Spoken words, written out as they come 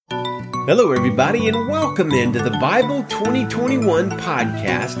Hello, everybody, and welcome into the Bible 2021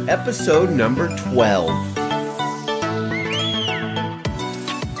 podcast, episode number 12.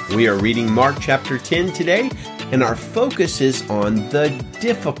 We are reading Mark chapter 10 today, and our focus is on the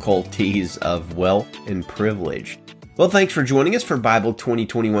difficulties of wealth and privilege. Well, thanks for joining us for Bible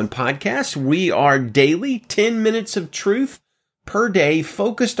 2021 podcast. We are daily 10 minutes of truth per day,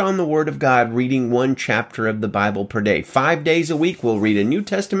 focused on the Word of God, reading one chapter of the Bible per day. 5 days a week, we'll read a New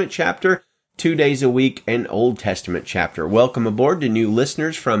Testament chapter. 2 days a week, an Old Testament chapter. Welcome aboard to new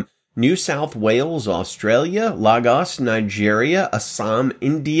listeners from New South Wales, Australia, Lagos, Nigeria, Assam,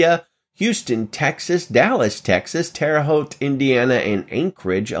 India, Houston, Texas, Dallas, Texas, Terre Haute, Indiana, and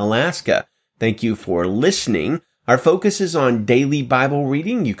Anchorage, Alaska. Thank you for listening. Our focus is on daily Bible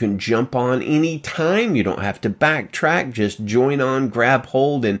reading. You can jump on any time. You don't have to backtrack. Just join on, grab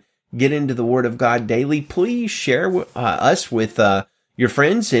hold, and get into the Word of God daily. Please share us with your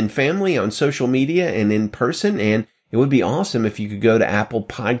friends and family on social media and in person. And it would be awesome if you could go to Apple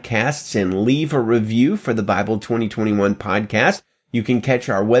Podcasts and leave a review for the Bible 2021 podcast. You can catch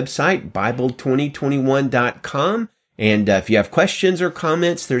our website, Bible2021.com. And if you have questions or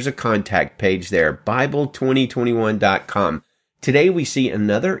comments, there's a contact page there, Bible2021.com. Today we see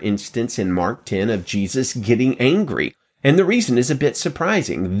another instance in Mark 10 of Jesus getting angry. And the reason is a bit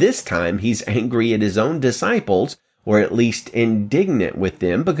surprising. This time he's angry at his own disciples, or at least indignant with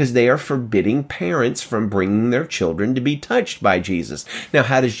them, because they are forbidding parents from bringing their children to be touched by Jesus. Now,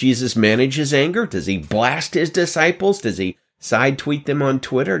 how does Jesus manage his anger? Does he blast his disciples? Does he side tweet them on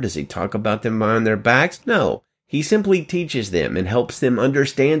Twitter? Does he talk about them behind their backs? No. He simply teaches them and helps them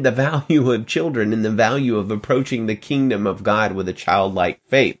understand the value of children and the value of approaching the kingdom of God with a childlike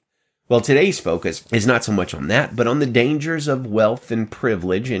faith. Well, today's focus is not so much on that, but on the dangers of wealth and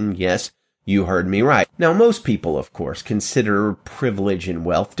privilege. And yes, you heard me right. Now, most people, of course, consider privilege and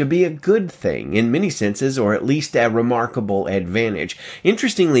wealth to be a good thing in many senses, or at least a remarkable advantage.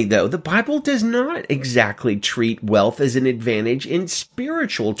 Interestingly, though, the Bible does not exactly treat wealth as an advantage in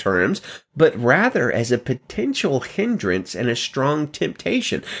spiritual terms, but rather as a potential hindrance and a strong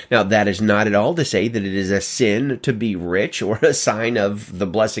temptation. Now, that is not at all to say that it is a sin to be rich or a sign of the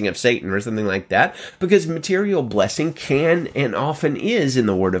blessing of Satan or something like that, because material blessing can and often is in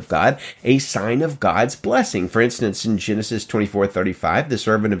the Word of God a sign of God's blessing. For instance, in Genesis 24:35, the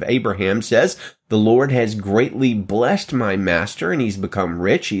servant of Abraham says, "The Lord has greatly blessed my master, and he's become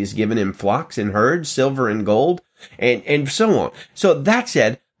rich. He's given him flocks and herds, silver and gold," and so on. So that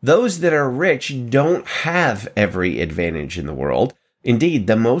said, those that are rich don't have every advantage in the world. Indeed,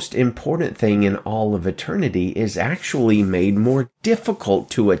 the most important thing in all of eternity is actually made more difficult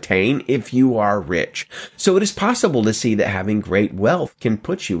to attain if you are rich. So it is possible to see that having great wealth can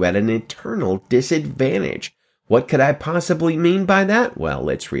put you at an eternal disadvantage. What could I possibly mean by that? Well,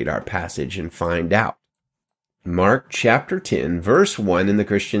 let's read our passage and find out. Mark chapter 10, verse 1 in the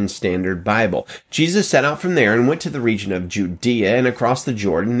Christian Standard Bible. Jesus set out from there and went to the region of Judea and across the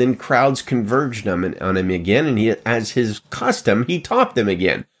Jordan. Then crowds converged on him again, and as his custom, he taught them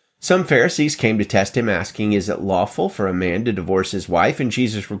again. Some Pharisees came to test him, asking, "Is it lawful for a man to divorce his wife?" And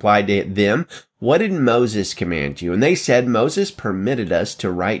Jesus replied to them, "What did Moses command you?" And they said, "Moses permitted us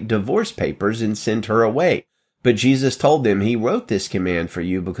to write divorce papers and send her away." But Jesus told them, "He wrote this command for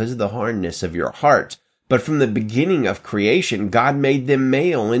you because of the hardness of your hearts. But from the beginning of creation, God made them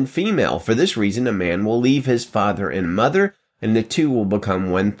male and female. For this reason, a man will leave his father and mother, and the two will become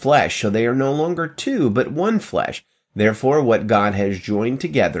one flesh. So they are no longer two, but one flesh. Therefore, what God has joined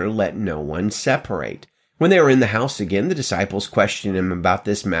together, let no one separate." When they were in the house again, the disciples questioned him about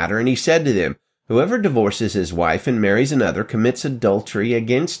this matter, and he said to them, "Whoever divorces his wife and marries another commits adultery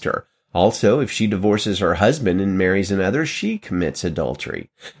against her. Also, if she divorces her husband and marries another, she commits adultery."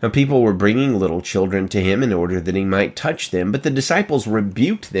 Now, people were bringing little children to him in order that he might touch them, but the disciples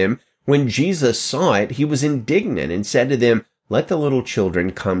rebuked them. When Jesus saw it, he was indignant and said to them, "Let the little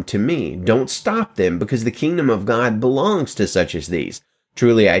children come to me. Don't stop them, because the kingdom of God belongs to such as these.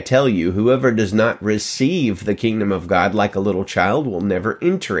 Truly, I tell you, whoever does not receive the kingdom of God like a little child will never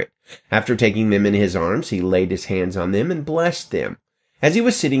enter it." After taking them in his arms, he laid his hands on them and blessed them. As he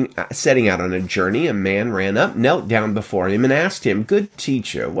was setting out on a journey, a man ran up, knelt down before him, and asked him, "Good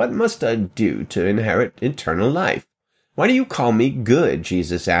teacher, what must I do to inherit eternal life?" "Why do you call me good?"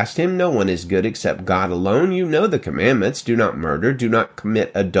 Jesus asked him. "No one is good except God alone. You know the commandments. Do not murder. Do not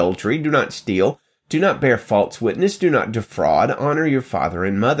commit adultery. Do not steal. Do not bear false witness. Do not defraud. Honor your father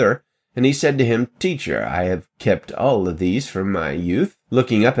and mother." And he said to him, "Teacher, I have kept all of these from my youth."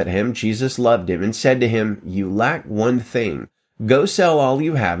 Looking up at him, Jesus loved him and said to him, "You lack one thing. Go sell all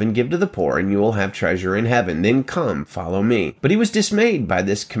you have and give to the poor, and you will have treasure in heaven. Then come, follow me." But he was dismayed by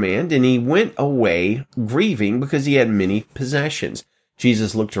this command, and he went away grieving because he had many possessions.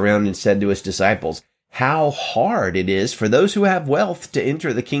 Jesus looked around and said to his disciples, "How hard it is for those who have wealth to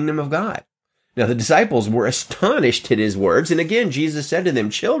enter the kingdom of God." Now the disciples were astonished at his words, and again Jesus said to them,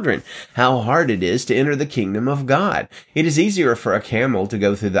 "Children, how hard it is to enter the kingdom of God. It is easier for a camel to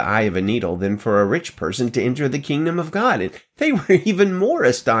go through the eye of a needle than for a rich person to enter the kingdom of God." And they were even more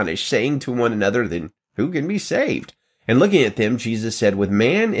astonished, saying to one another, "Then who can be saved?" And looking at them, Jesus said, "With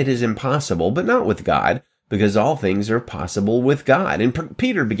man it is impossible, but not with God, because all things are possible with God." And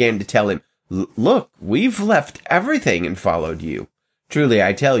Peter began to tell him, "Look, we've left everything and followed you." "Truly,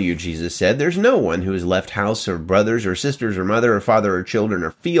 I tell you," Jesus said, "there's no one who has left house or brothers or sisters or mother or father or children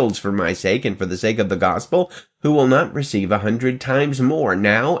or fields for my sake and for the sake of the gospel who will not receive 100 times more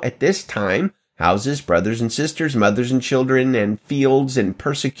now at this time, houses, brothers and sisters, mothers and children, and fields and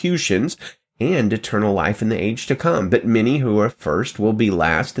persecutions, and eternal life in the age to come. But many who are first will be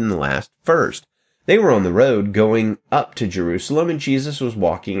last, and the last first." They were on the road going up to Jerusalem, and Jesus was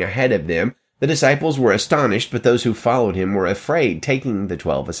walking ahead of them. The disciples were astonished, but those who followed him were afraid. Taking the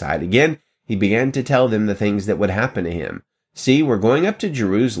 12 aside again, he began to tell them the things that would happen to him. "See, we're going up to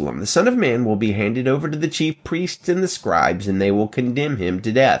Jerusalem. The Son of Man will be handed over to the chief priests and the scribes, and they will condemn him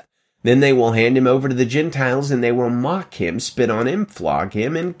to death. Then they will hand him over to the Gentiles, and they will mock him, spit on him, flog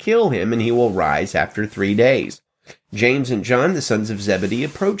him, and kill him, and he will rise after 3 days." James and John, the sons of Zebedee,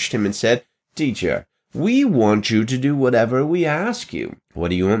 approached him and said, "Teacher, we want you to do whatever we ask you." "What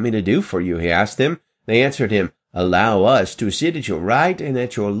do you want me to do for you?" he asked them. They answered him, "Allow us to sit at your right and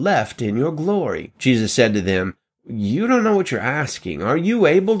at your left in your glory." Jesus said to them, "You don't know what you're asking. Are you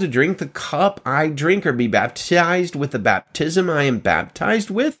able to drink the cup I drink or be baptized with the baptism I am baptized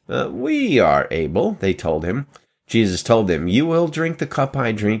with?" "We are able," they told him. Jesus told them, "You will drink the cup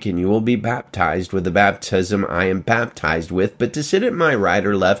I drink, and you will be baptized with the baptism I am baptized with, but to sit at my right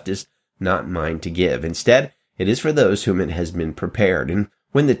or left is not mine to give. Instead, it is for those whom it has been prepared." And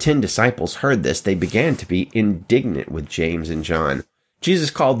when the 10 disciples heard this, they began to be indignant with James and John.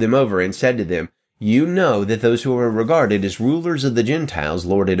 Jesus called them over and said to them, "You know that those who are regarded as rulers of the Gentiles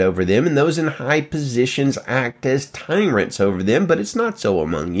lord it over them, and those in high positions act as tyrants over them, but it's not so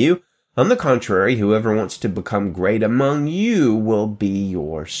among you. On the contrary, whoever wants to become great among you will be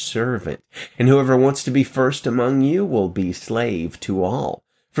your servant, and whoever wants to be first among you will be slave to all.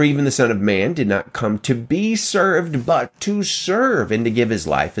 For even the Son of Man did not come to be served, but to serve, and to give his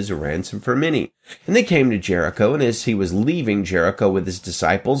life as a ransom for many." And they came to Jericho, and as he was leaving Jericho with his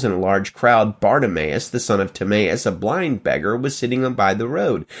disciples and a large crowd, Bartimaeus, the son of Timaeus, a blind beggar, was sitting by the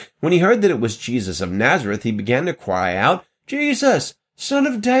road. When he heard that it was Jesus of Nazareth, he began to cry out, "Jesus, Son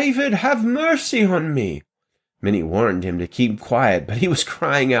of David, have mercy on me." Many warned him to keep quiet, but he was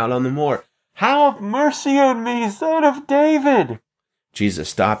crying out on the more, "Have mercy on me, Son of David." Jesus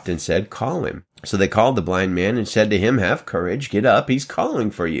stopped and said, "Call him." So they called the blind man and said to him, "Have courage, get up, he's calling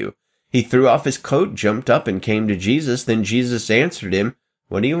for you." He threw off his coat, jumped up, and came to Jesus. Then Jesus answered him,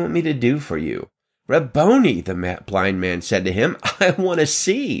 "What do you want me to do for you?" "Rabboni," the blind man said to him, "I want to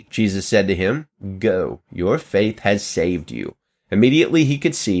see." Jesus said to him, "Go, your faith has saved you." Immediately he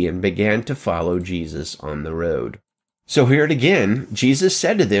could see and began to follow Jesus on the road. So here it again, Jesus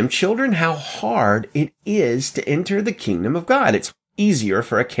said to them, "Children, how hard it is to enter the kingdom of God. It's easier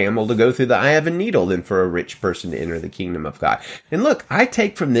for a camel to go through the eye of a needle than for a rich person to enter the kingdom of God." And look, I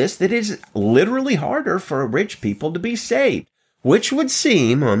take from this that it is literally harder for rich people to be saved, which would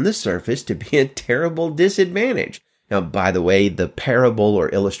seem on the surface to be a terrible disadvantage. Now, by the way, the parable or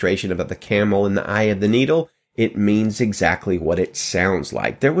illustration about the camel in the eye of the needle, it means exactly what it sounds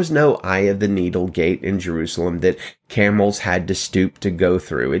like. There was no eye of the needle gate in Jerusalem that camels had to stoop to go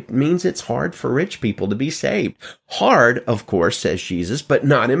through. It means it's hard for rich people to be saved. Hard, of course, says Jesus, but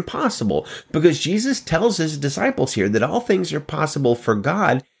not impossible, because Jesus tells his disciples here that all things are possible for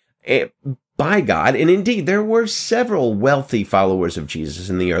God, by God. And indeed, there were several wealthy followers of Jesus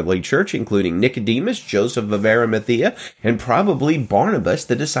in the early church, including Nicodemus, Joseph of Arimathea, and probably Barnabas,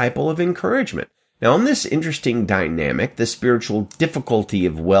 the disciple of encouragement. Now, on this interesting dynamic, the spiritual difficulty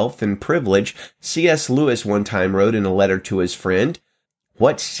of wealth and privilege, C.S. Lewis one time wrote in a letter to his friend,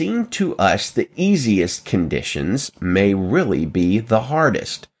 "What seem to us the easiest conditions may really be the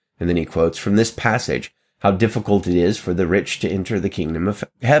hardest." And then he quotes from this passage, how difficult it is for the rich to enter the kingdom of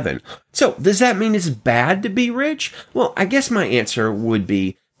heaven. So, does that mean it's bad to be rich? Well, I guess my answer would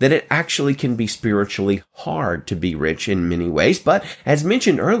be that it actually can be spiritually hard to be rich in many ways. But as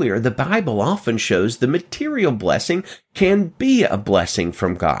mentioned earlier, the Bible often shows the material blessing can be a blessing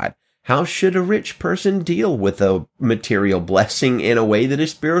from God. How should a rich person deal with a material blessing in a way that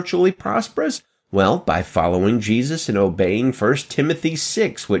is spiritually prosperous? Well, by following Jesus and obeying 1 Timothy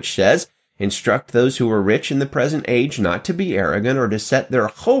 6, which says, "Instruct those who are rich in the present age not to be arrogant or to set their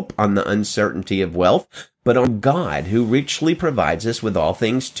hope on the uncertainty of wealth, but on God, who richly provides us with all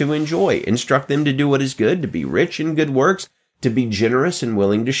things to enjoy. Instruct them to do what is good, to be rich in good works, to be generous and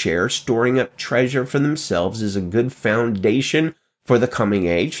willing to share. Storing up treasure for themselves is a good foundation for the coming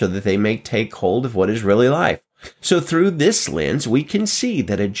age, so that they may take hold of what is really life." So through this lens, we can see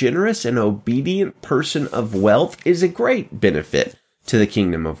that a generous and obedient person of wealth is a great benefit to the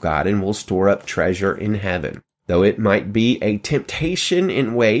kingdom of God and will store up treasure in heaven. Though it might be a temptation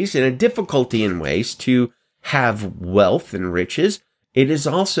in ways and a difficulty in ways to have wealth and riches, it is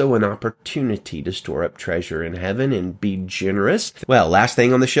also an opportunity to store up treasure in heaven and be generous. Well, last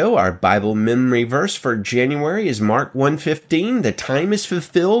thing on the show, our Bible memory verse for January is Mark 1:15. "The time is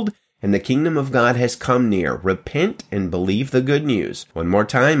fulfilled and the kingdom of God has come near. Repent and believe the good news." One more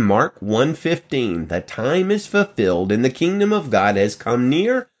time, Mark 1:15. "The time is fulfilled and the kingdom of God has come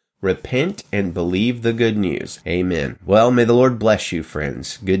near. Repent and believe the good news." Amen. Well, may the Lord bless you,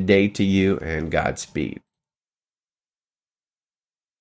 friends. Good day to you and Godspeed.